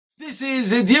This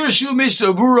is Dirshu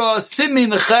Mishnah Bura Simin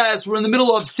Ches. We're in the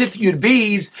middle of Sif Yud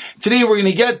Beis. Today we're going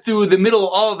to get through the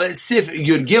middle of Sif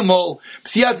Yud Gimel.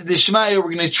 Psiyat Dishmaya.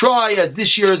 We're going to try, as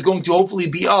this year is going to hopefully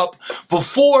be up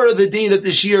before the day that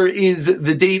this year is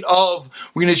the date of.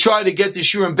 We're going to try to get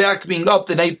this year and back being up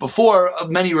the night before. Of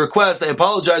many requests. I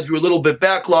apologize. We were a little bit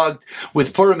backlogged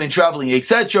with Purim and traveling,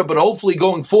 etc. But hopefully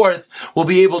going forth, we'll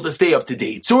be able to stay up to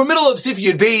date. So we're in the middle of Sif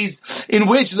Yud Beis, in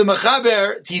which the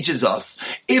Mechaber teaches us.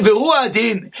 We're talking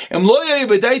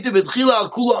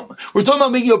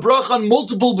about making a bracha on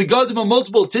multiple begadim on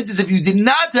multiple tzitzis. If you did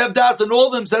not have das on all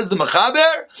of them, says the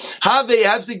Mechaber, have a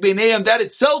hafsik beinayim, that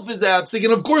itself is a hafsik,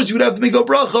 and of course you would have to make a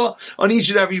bracha on each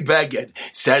and every beged.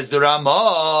 Says the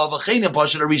Ramah,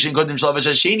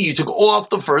 you took off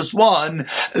the first one,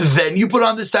 then you put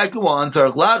on the second one, so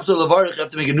you have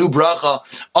to make a new bracha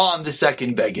on the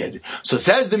second beged. So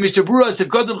says the Mishnah Berurah,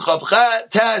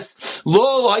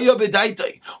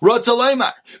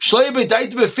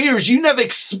 you have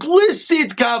explicit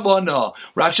kavanah.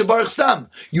 Raksha Baruch Stam.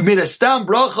 You made a stam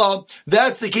bracha.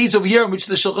 That's the case over here in which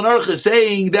the Shulchan Aruch is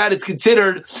saying that it's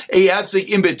considered a hafsik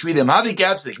in between them. Havik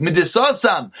hafsik.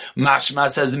 Midisasam.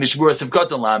 Mashma says the Mishnah Berurah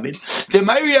Sivkatan Lamid.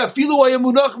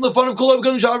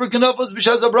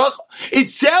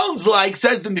 It sounds like,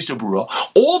 says the Mishnah Berurah,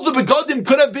 all the begadim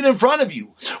could have been in front of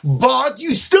you, but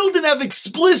you still didn't have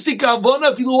explicit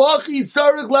kavanah.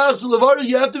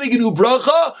 You have to make a new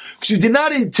bracha because you did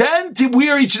not intend to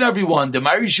wear each and every one. The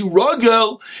Marishu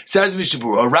Rogel, says Mishnah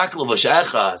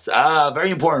Berurah,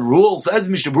 very important rule, says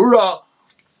Mishnah Berurah.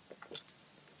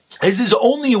 This is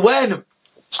only when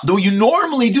what you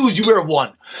normally do is you wear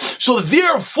one. So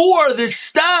therefore the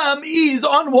stam is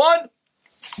on one.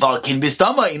 Therefore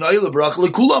the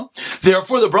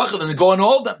bracha doesn't go on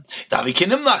all of them.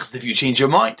 If you change your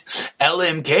mind.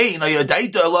 LMK,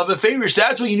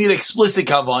 that's when you need explicit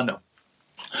kavanah.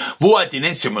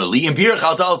 Similarly, in Birch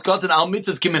al Talis Katan al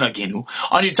Mitzvahs Kiminagenu,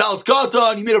 on your Talis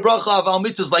Katan, you made a bracha of al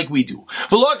Mitzvahs like we do.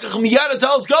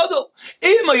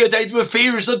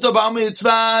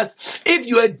 If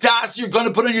you had das, you're going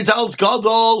to put on your Talis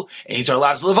Gadol. If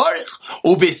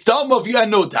you had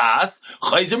no das,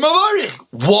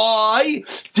 why?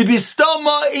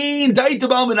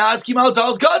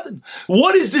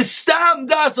 What is the stam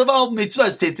das of al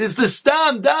Mitzvahs Titzis? The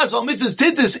stam das of al Mitzvahs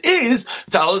Titzis is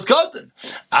Talis Katan.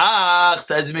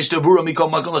 Says Mishnah Berurah,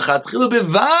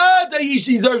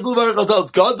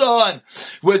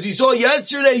 as we saw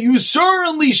yesterday, you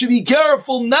certainly should be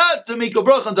careful not to make a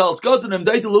bracha on Talis Katan and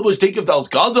take of Talis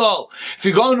Gadol. If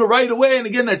you're going to right away, and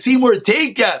again that same word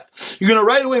taketh, you're going to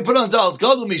right away put on Talis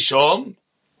Gadol mishom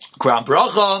crown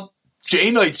bracha.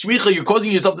 You're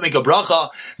causing yourself to make a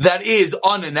bracha that is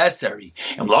unnecessary.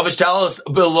 And Lavish talis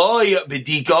beloy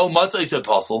bediko matzah said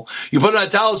puzzle. You put on a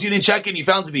talis, you didn't check it, and you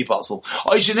found to be puzzle.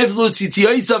 Or it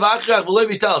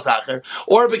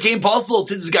became puzzle.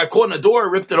 Tzitzis got caught in a door,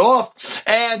 ripped it off,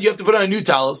 and you have to put on a new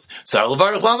talis. You have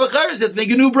to make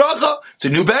a new bracha. It's a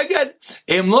new beged.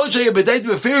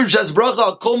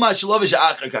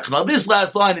 Now this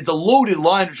last line is a loaded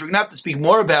line, which we're going to have to speak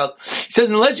more about. He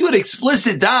says, unless you had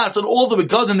explicit das on all the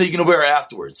begadim that you're going to wear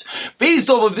afterwards. Based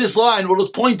off of this line, we'll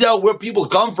just point out where people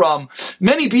come from.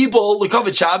 Many people,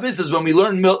 L'Kavod Shabbos, is when we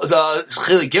learn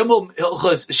Chilik Gimel,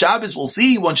 Hilchos Shabbos, we'll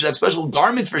see one should have special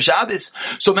garments for Shabbos.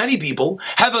 So many people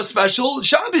have a special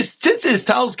Shabbos tzitzis,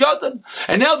 Talis Katan.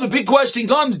 And now the big question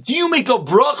comes, do you make a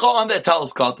bracha on that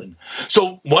Talis Katan?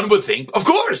 So one would think, of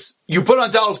course, you put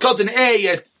on Talis Katan A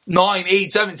at 9,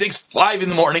 8, 7, 6, 5 in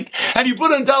the morning, and you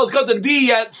put on Talis Katan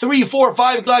B at 3, 4,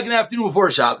 5 o'clock in the afternoon before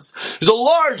Shabbos. There's a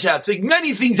large hafsik,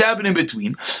 many things happen in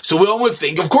between. So one would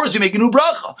think, of course, you make a new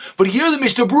bracha. But here the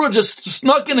Mishnah Berurah just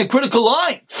snuck in a critical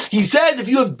line. He says, if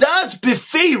you have das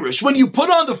beferish, when you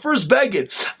put on the first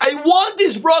beged, I want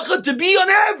this bracha to be on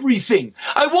everything.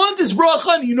 I want this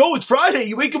bracha, and you know it's Friday,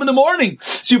 you wake up in the morning,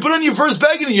 so you put on your first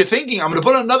beged, and you're thinking, I'm going to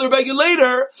put on another beged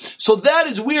later. So that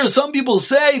is where some people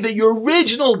say that your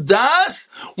original das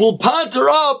will pater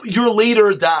up your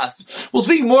later das. We'll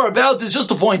speak more about this just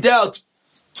to point out,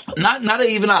 not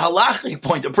even a halachic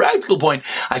point, a practical point.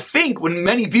 I think when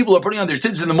many people are putting on their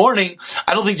tzitzis in the morning,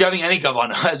 I don't think they're having any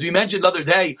kavanah. As we mentioned the other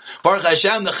day, Baruch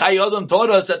Hashem, the Chai Adam taught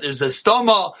us that there's a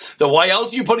stoma, that why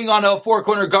else are you putting on a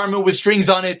four-corner garment with strings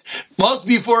on it? Must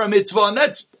be for a mitzvah, and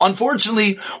that's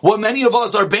unfortunately what many of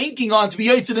us are banking on to be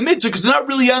yaitz in the mitzvah, because they're not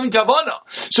really having kavanah.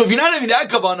 So if you're not having that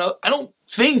kavanah, I don't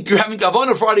think you're having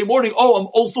kavanah Friday morning, oh, I'm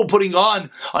also putting on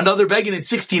another begin in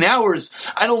 16 hours.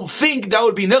 I don't think that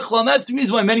would be nichla, and that's the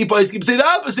reason why many poskim say the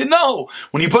opposite. No,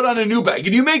 when you put on a new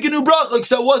begin, you make a new bracha, because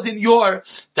that wasn't your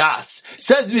das.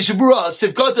 Says Mishabura,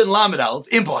 Sivkot and Lamed Aleph,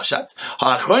 in Pashat.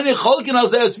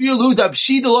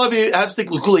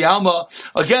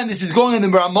 Again, this is going in the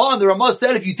Ramah, and the Ramah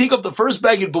said if you take off the first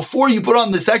begin before you put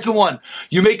on the second one,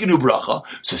 you make a new bracha.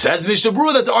 So says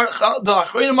Mishabura that the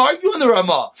Achronim argue in the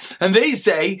Ramah, and they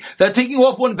say that taking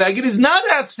off one begin is not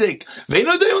hefsek.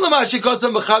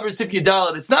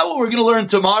 It's not what we're going to learn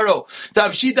tomorrow.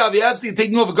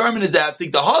 Taking off a garment is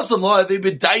hefsek. The Hasam law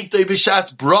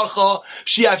bracha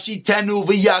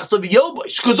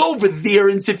because over there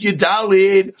in Sif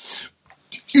Yudalid,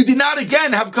 you did not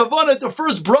again have kavanah at the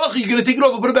first bracha. You're going to take it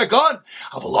off and put it back on.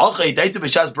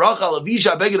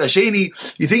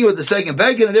 You think about the second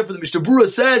begin, and therefore the Mishnah Berurah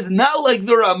says, not like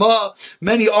the Ramah.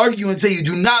 Many argue and say you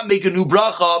do not make a new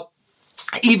bracha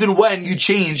even when you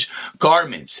change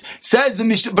garments. Says the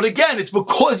Mishnah, but again, it's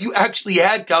because you actually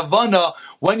had kavanah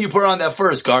when you put on that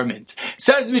first garment.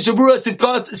 Says the Mishnah Berurah, says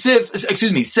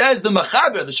the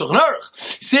Machaber, the Shulchan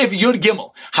Aruch, Sif Yud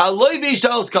Gimel, Haloi veish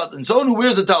talis katan, someone who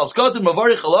wears a talis katan,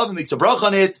 mavarich alav, and makes a bracha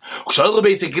on it, Shal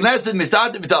lebeis knesset,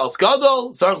 misat v'talis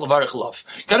gadol, sarach levarich alav.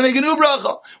 Gotta make a new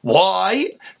bracha.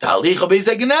 Why? Talicha beis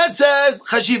knesset says,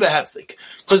 chashiva hefsek.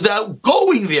 Because they're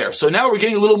going there. So now we're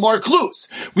getting a little more clues.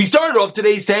 We started off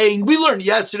today saying, we learned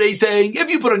yesterday saying, if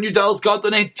you put on your talis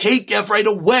gadol and take F right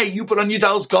away, you put on your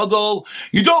talis gadol,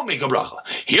 you don't make a bracha.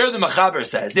 Here the Machaber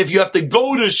says, if you have to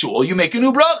go to shul, you make a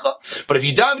new bracha. But if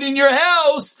you daven in your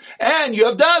house, and you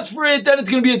have das for it, then it's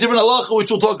going to be a different halacha,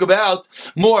 which we'll talk about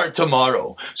more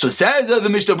tomorrow. So says the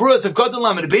Mishnah Berurah, of Katan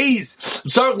Lamed Beis,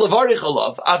 Sarach Levarich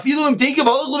Alav, Afilu Im Teikav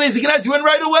Halach Lebeis Knesset, you went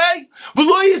right away.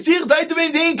 V'lo Yisich Dai to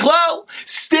maintain klal.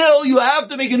 Still, you have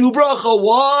to make a new bracha.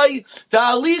 Why? The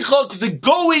alicha, because the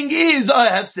going is a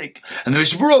hefsek. And the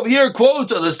Mishnah Berurah over here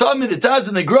quotes, the Stam in the Taz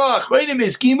and the Gra, Achreinim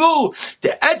Eskimu,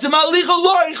 the Etzem alicha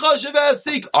lo yichashav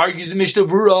hefsek. Argues the Mishnah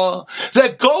Berurah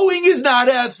that going is not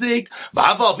hefsek.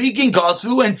 V'afal pikin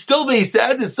kasvu, and still they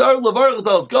said the Sar Levarich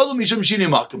Talis Gadol Mishum Shini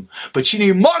Makim. But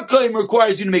Shini Makim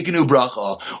requires you to make a new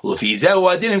bracha.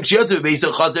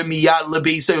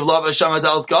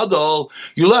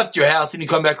 You left your house and you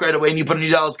come back right away and you put a new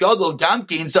talis gadol.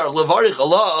 Gamkin Sar Levarich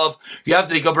Alav. You have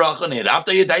to make a bracha on it.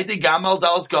 After you daite gamal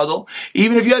talis gadol,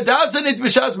 even if you had das in it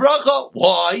b'shas bracha.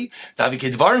 Why?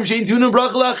 Because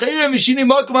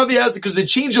the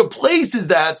change of place is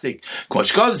the hafsik.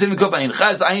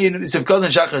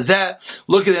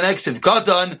 Look at the next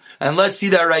Sivkatan, and let's see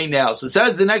that right now. So it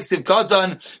says the next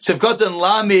Sivkatan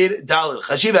Lamid Dalil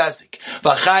Chashiv Hafsik.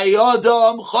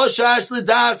 V'chayodam choshash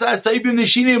l'das ha'saibim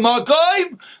neshini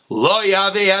makoim. Lo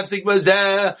yavei hafsik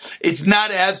bazeh. It's not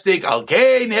a hafsik. Al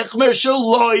kein hechmer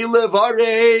shaloi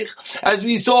levarech. As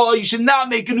we saw, you should not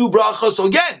make a new bracha. So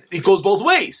again, it goes both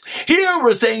ways. Here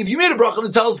we're saying if you made a bracha on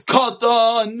the talis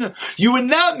katan, you would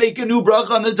not make a new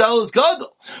bracha on the talis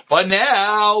gadol. But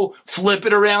now, flip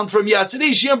it around from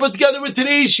yesterday's shir and put together with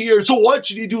today's shir. So what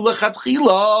should you do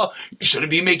lechatchila? You shouldn't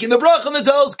be making the bracha on the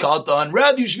talis katan.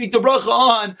 Rather, you should make the bracha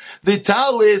on the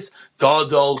talis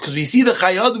gadol, because we see the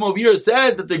Chayadim over here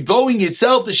says that the going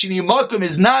itself, the Shini Makim,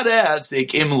 is not a hafsik.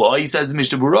 Imlo, he says in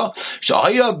Mishnah Berurah,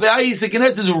 Shahaya Be'ayis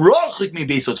Kenes is rochik mi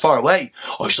beis, so it's far away.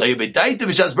 Or Shahaya Be'daita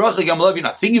B'shas Brachik, I'm loving, you're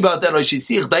not thinking about that. Or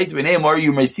Shisiach Daita B'neim, or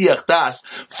you Mesiach Das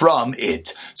from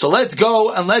it. So let's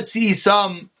go and let's see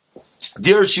some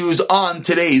deer shoes on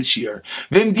today's shir.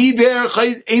 Says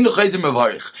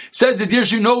the deer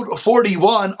shoe note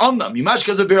 41,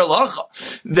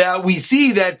 that we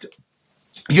see that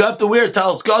you have to wear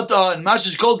talis katan, and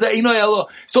Mashish calls that ino yellow.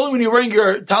 It's only when you're wearing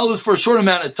your talis for a short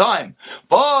amount of time.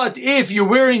 But if you're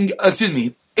wearing,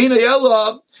 ino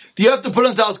yellow, you have to put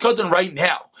on talis katan right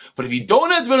now. But if you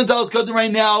don't have to put on talis katan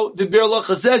right now, the Be'er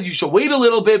Halacha says you should wait a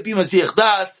little bit, be masiach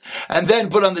das, and then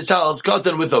put on the talis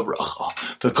katan with a bracha.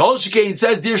 The Kol Shekain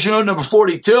says, dear Shinod number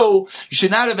 42, you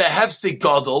should not have a hefsek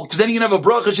gadol, because then you can have a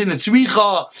bracha shin and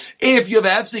tzricha. If you have a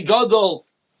hefsek gadol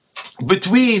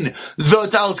between the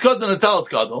talis katan and the talis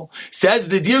gadol, says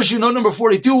the Dir Shinot number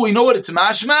 42, we know what it's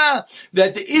mashma,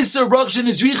 that the Isser Brach and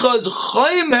Izricha is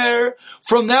chaymer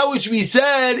from that which we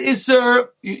said, Isser,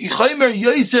 chaymer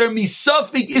yoiser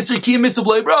misafik Isser ki mitzvah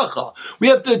blei bracha. We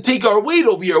have to take our weight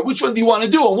over here. Which one do you want to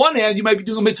do? On one hand, you might be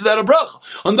doing a mitzvah that a bracha.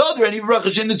 On the other hand, you have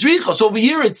bracha and Izricha. So over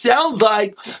here, it sounds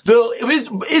like the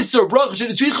Isser Brach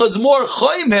and Izricha is more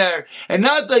chaymer, and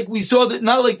not like we saw that,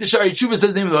 not like the Shari Tshuva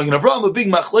says the name of the Avram, a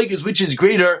big machlek is which is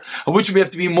greater, and which we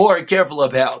have to be more careful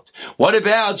about. What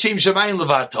about Shem Shamayim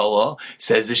Levatala?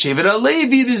 Says the Shevet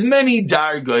HaLevi, there's many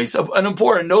dargos. An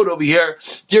important note over here,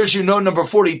 Dirshu note number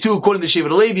 42, according to Shevet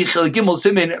HaLevi, Chel Gimel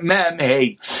Simin Mem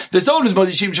Hey. The zone is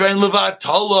Modi Shem Shamayim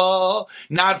Levatala,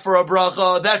 not for a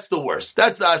bracha. That's the worst.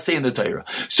 That's not saying the Torah.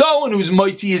 Someone who's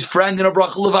mighty his friend in a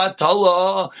bracha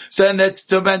Levatala, saying that's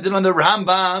dependent on the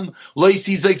Rambam,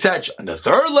 Loisis, etc. And the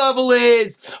third level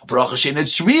is bracha shenet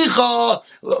shricha,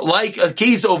 like a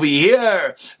case over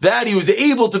here that he was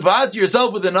able to bat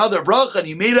yourself with another bracha and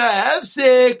you made a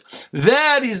hefsek.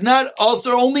 That is not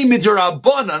also only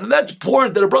midrabanan, and that's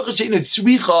important that a bracha shenet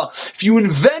shricha. If you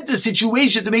invent a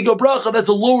situation to make a bracha, that's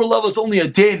a lower level. It's only a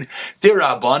din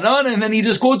derabanan, and then he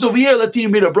just quotes over here. Let's say you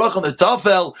made a bracha on the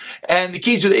tafel, and the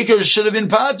case with ikar should have been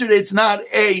patered. It's not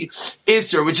a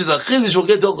iser, which is a chiddush. We'll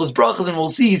get to those brachas, and we'll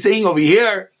see. He's saying over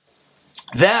here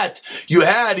that you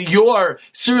had your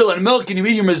cereal and milk and you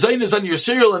made your mezainas on your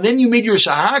cereal and then you made your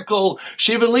shahakal.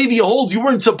 Shevet Levi holds you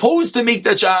weren't supposed to make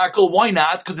that shahakal. Why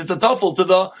not? Because it's a tuffle to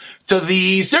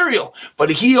the cereal. But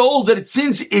he holds that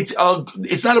since it's not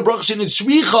a bracha shenet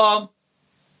shricha,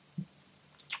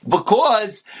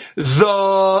 because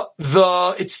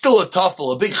it's still a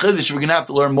tuffle, a big chiddush we're going to have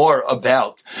to learn more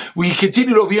about. We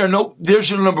continued over here. No,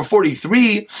 there's number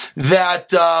 43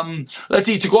 that let's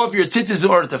say you took off your tzitzis in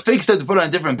order to fix that, to put on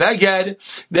a different baghead.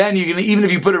 Then you're going to, even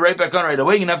if you put it right back on right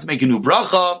away, you're going to have to make a new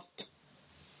bracha.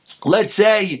 Let's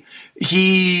say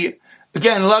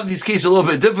again, a lot of these cases are a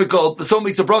little bit difficult, but someone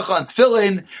makes a bracha on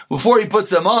tefillin. Before he puts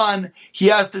them on, he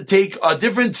has to take a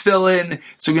different tefillin.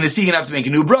 So we're going to see he's going to have to make a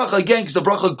new bracha again, because the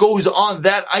bracha goes on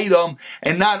that item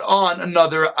and not on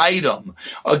another item.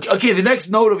 Okay, the next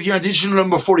note over here, addition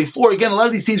number 44. Again, a lot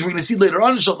of these things we're going to see later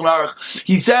on in Shulchan Aruch.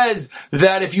 He says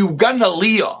that if you've got an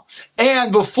aliyah,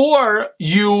 and before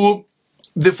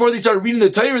they started reading the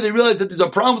Torah, they realized that there's a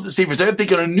problem with the Sefer Torah. They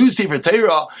got a new Sefer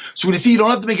Torah. So we're going to see you don't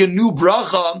have to make a new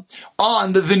bracha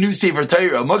on the new Sefer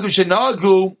Torah.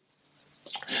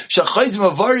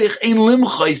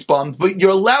 But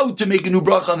you're allowed to make a new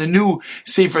bracha on the new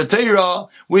Sefer Torah,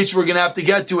 which we're going to have to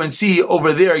get to and see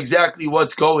over there exactly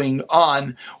what's going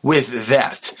on with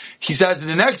that. He says in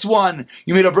the next one,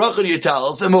 you made a bracha on your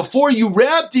towels, and before you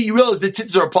wrapped it, you realized the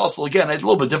tzitzis are apostle. Again, it's a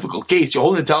little bit difficult case. You're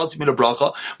holding the towels, you made a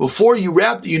bracha. Before you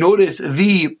wrapped it, you notice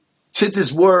the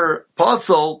tzitzis were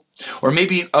apostle, or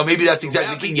maybe that's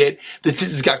exactly it. The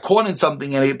tzitzis got caught in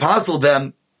something and it apostled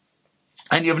them.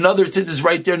 And you have another tzitzis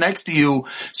right there next to you.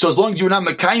 So as long as you're not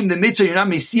mekayim the mitzvah, you're not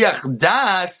mesiach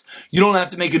das, you don't have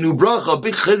to make a new bracha, a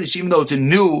big chiddush, even though it's a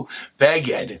new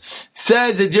baghead.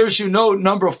 Says the Dirshu note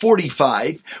number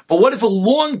 45. But what if a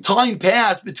long time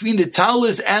passed between the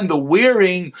talis and the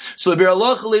wearing? So the Be'er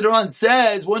Halacha later on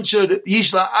says one should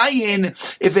yishla ayin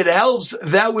if it helps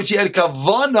that which he had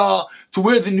kavana to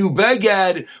wear the new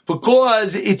baghead,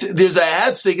 because there's a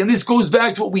hefsek, and this goes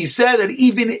back to what we said, that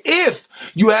even if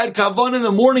you had kavanah in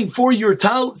the morning for your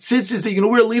tzitzis that you're going to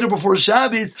wear later before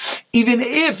Shabbos, even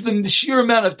if the sheer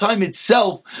amount of time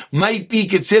itself might be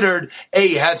considered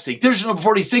a hefsek. Dirshu number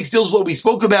 46 deals with what we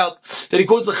spoke about, that he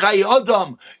calls the Chai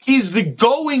Adam. Is the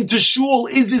going to shul,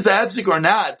 is this a hefsek or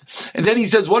not? And then he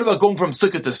says, what about going from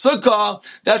sukkah to sukkah?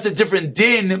 That's a different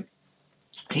din.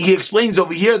 He explains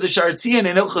over here, the Shartzian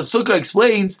and Ilchas Sukkah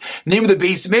explains, name of the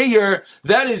base mayor,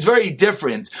 that is very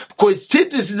different. Because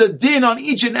tzitzis is a din on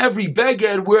each and every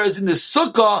beged, whereas in the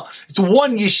Sukkah, it's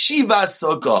one yeshiva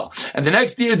Sukkah. And the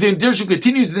next year, the Dirshu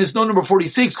continues in this note number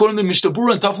 46, quoting the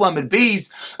Mishtabura and Taflam and Beis,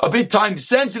 a bit time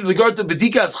sensitive with regard to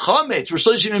B'dikas Chametz,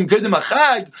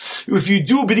 if you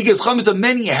do B'dikas Chametz of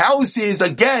many houses,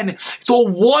 again, it's all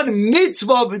one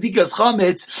mitzvah of B'dikas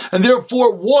Chametz, and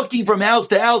therefore walking from house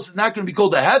to house is not going to be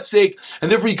called a hefsek, and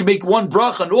therefore you can make one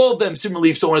bracha on all of them. Similarly,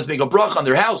 if someone has to make a bracha on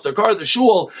their house, their car, their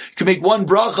shul, you can make one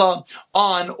bracha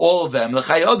on all of them. The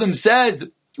Chai Adam says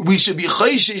we should be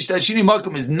chayshish that shini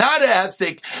makom is not a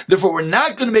hefsek, therefore we're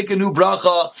not going to make a new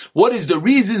bracha. What is the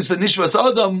reasons for nishvas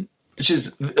adam? Which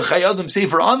is Chai Adam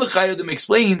Sefer on the Chai Adam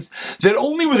explains that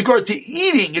only with regard to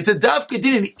eating, it's a dafka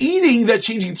din in eating that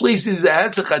changing places is a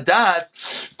hesach hadas,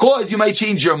 cause you might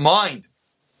change your mind.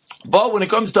 But when it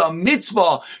comes to a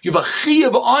mitzvah, you have a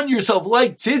chiyuv on yourself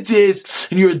like tzitzis,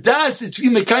 and your das is to be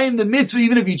mekayim the mitzvah,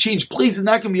 even if you change place, it's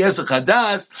not going to be esach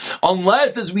hadas,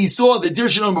 unless, as we saw, the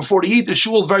Dirshu number 48, the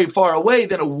shul is very far away,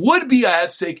 then it would be a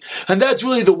hefsek, and that's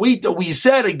really the weight that we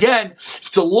said. Again, if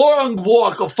it's a long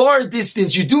walk, a far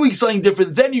distance, you're doing something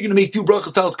different, then you're going to make two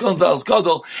brachas, talis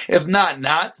kadol, if not. And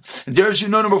Dirshu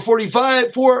number 48,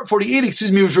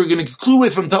 which we're going to conclude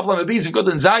with from Taflam Abiz of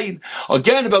Gotan Zayin,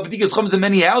 again, about B'dikas Chametz in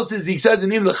many houses, houses, he says in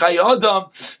the name of the Chai Adam,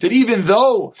 that even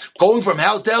though going from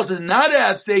house to house is not a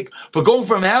hefsek, but going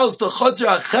from house to Chotzer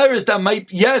Acheres, that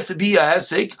might, yes, be a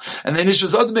hefsek. And then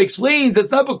Ishvas Adam explains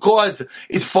that's not because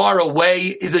it's far away,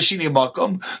 is a Shini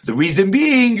Makom. The reason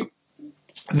being,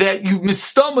 that you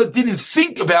mistama didn't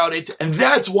think about it, and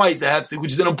that's why it's a hefsek,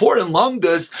 which is an important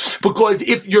lamdas, because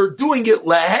if you're doing it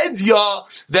lahedya,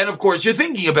 then of course you're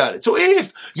thinking about it. So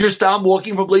if you're stam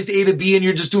walking from place A to B and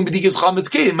you're just doing bedikas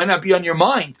chametz kei, it might not be on your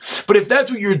mind. But if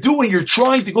that's what you're doing, you're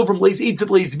trying to go from place A to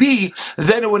place B,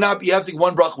 then it would not be hefsek.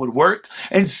 One bracha would work.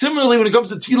 And similarly, when it comes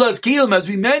to tefillas kelim, as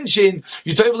we mentioned,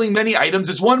 you're tabling many items.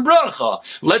 It's one bracha.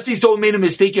 Let's say someone made a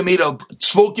mistake and made a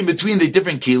spoken between the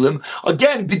different kelim.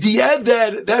 Again,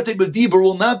 that type of dibur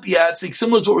will not be hefsek,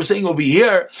 similar to what we're saying over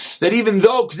here, that even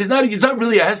though, because it's not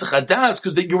really a hesach hadas,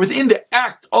 because you're within the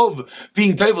act of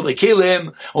being tayvel the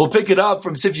kelim. We'll pick it up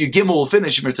from Sifyu Gimel, we'll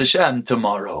finish Mirz Hashem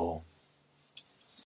tomorrow.